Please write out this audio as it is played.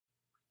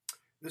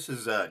This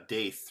is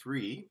day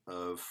 3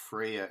 of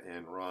Freyja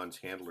and Ron's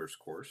handlers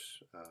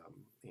course,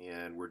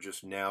 and we're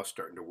just now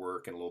starting to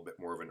work in a little bit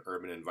more of an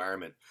urban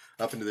environment.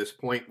 Up until this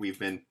point, we've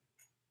been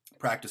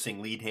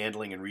practicing lead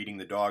handling and reading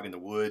the dog in the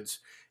woods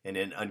and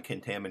in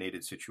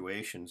uncontaminated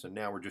situations, and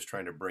now we're just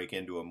trying to break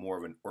into a more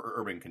of an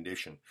urban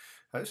condition.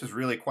 This is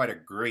really quite a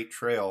great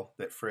trail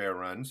that Freyja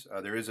runs.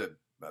 There is a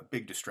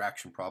big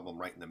distraction problem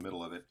right in the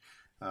middle of it.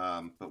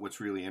 But what's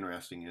really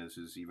interesting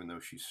is even though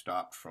she's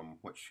stopped from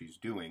what she's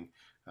doing,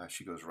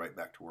 she goes right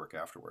back to work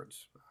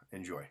afterwards.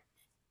 Enjoy.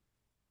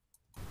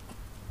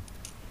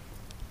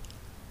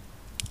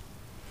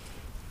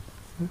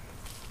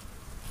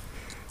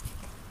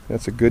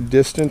 That's a good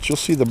distance. You'll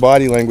see the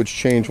body language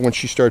change once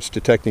she starts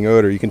detecting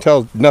odor. You can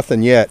tell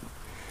nothing yet.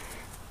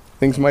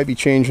 Things might be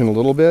changing a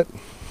little bit.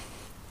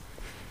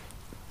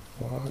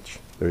 Watch.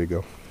 There you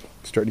go.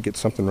 Starting to get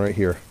something right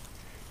here.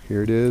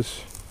 Here it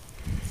is.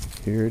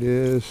 Here it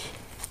is.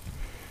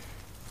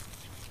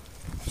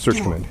 Search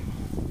command.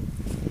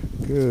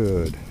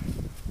 Good.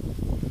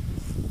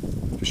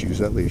 Just use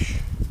that leash.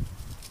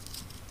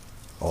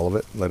 All of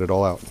it. Let it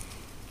all out.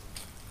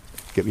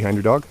 Get behind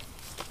your dog.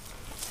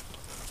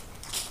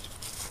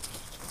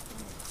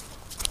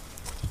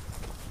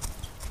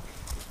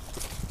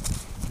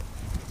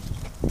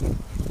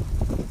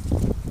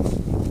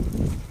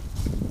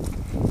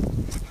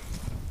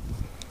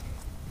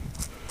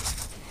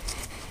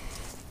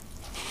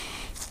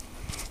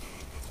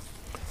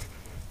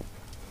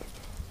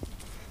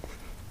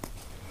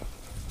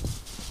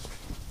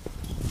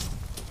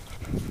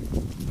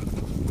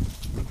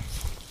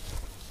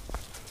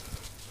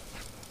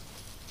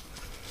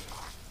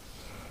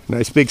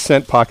 Nice big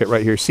scent pocket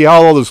right here. See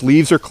how all those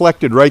leaves are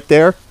collected right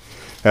there?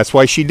 That's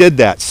why she did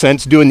that.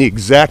 Scent's doing the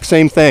exact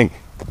same thing.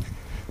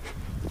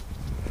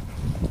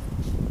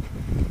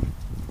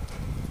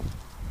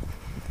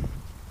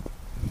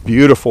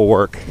 Beautiful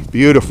work.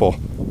 Beautiful.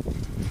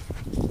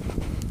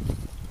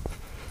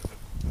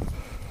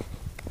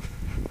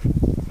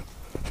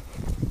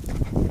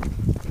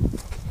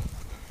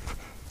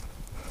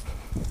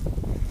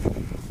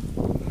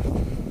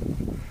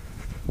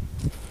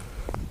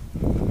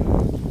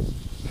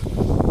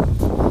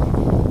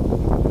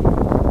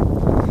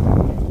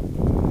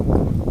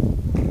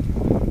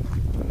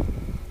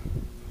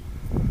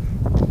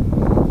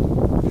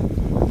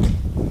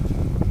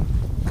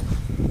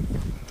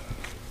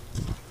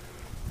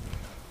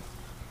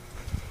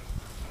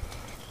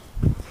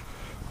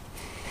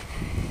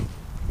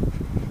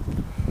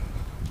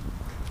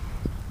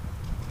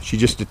 She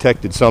just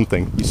detected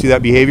something. You see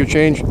that behavior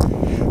change?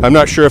 I'm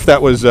not sure if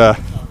that was... Okay,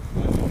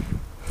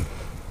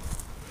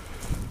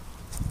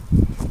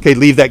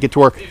 leave that. Get to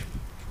work.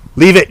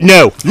 Leave it.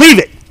 No. Leave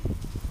it.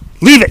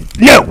 Leave it.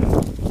 No.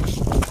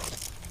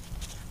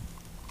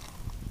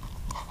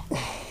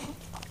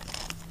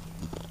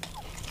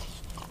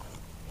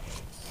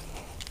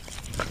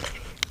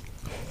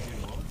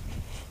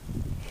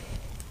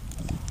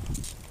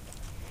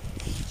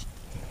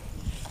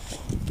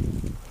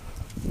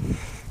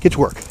 Get to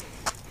work.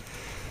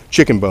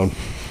 Chicken bone.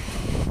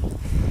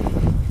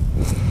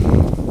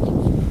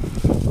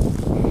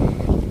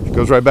 It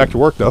goes right back to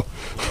work though.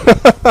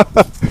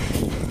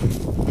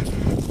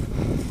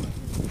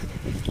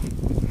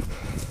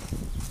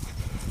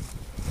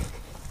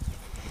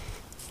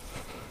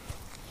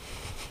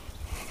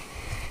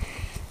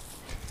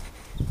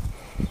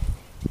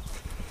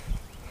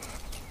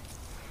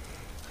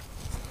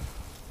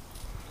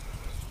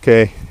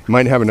 Okay,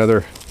 might have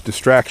another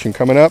distraction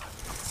coming up.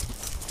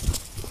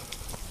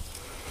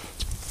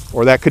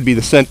 Or that could be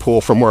the scent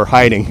pool from where we're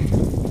hiding.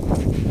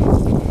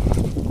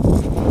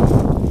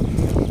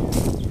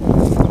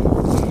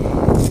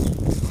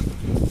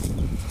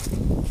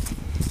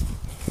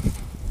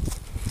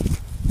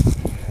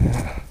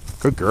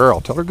 Good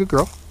girl. Tell her good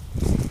girl.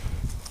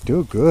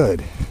 Do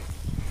good.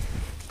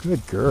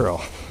 Good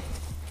girl.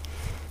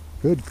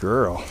 Good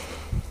girl.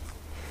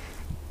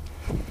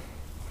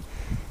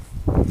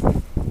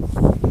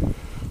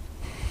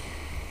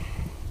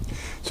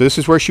 So this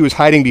is where she was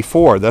hiding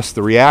before, thus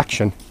the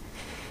reaction.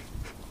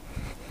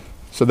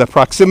 So the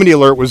proximity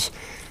alert was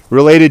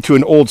related to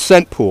an old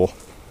scent pool.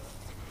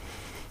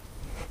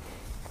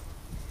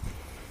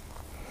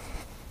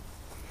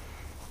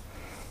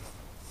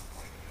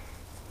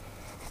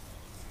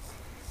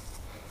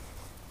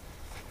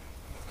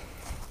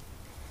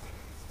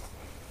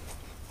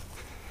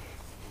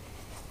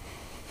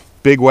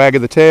 Big wag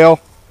of the tail.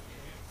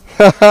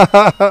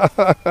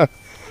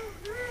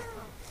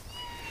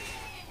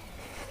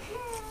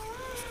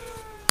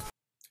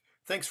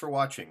 Thanks for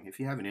watching. If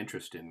you have an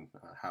interest in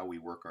how we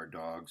work our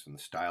dogs and the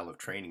style of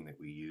training that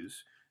we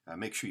use,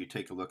 make sure you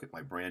take a look at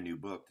my brand new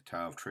book, The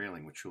Tao of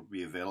Trailing, which will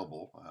be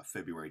available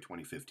February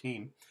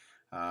 2015.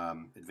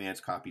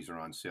 Advanced copies are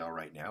on sale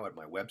right now at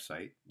my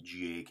website,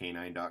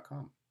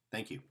 gacanine.com.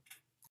 Thank you.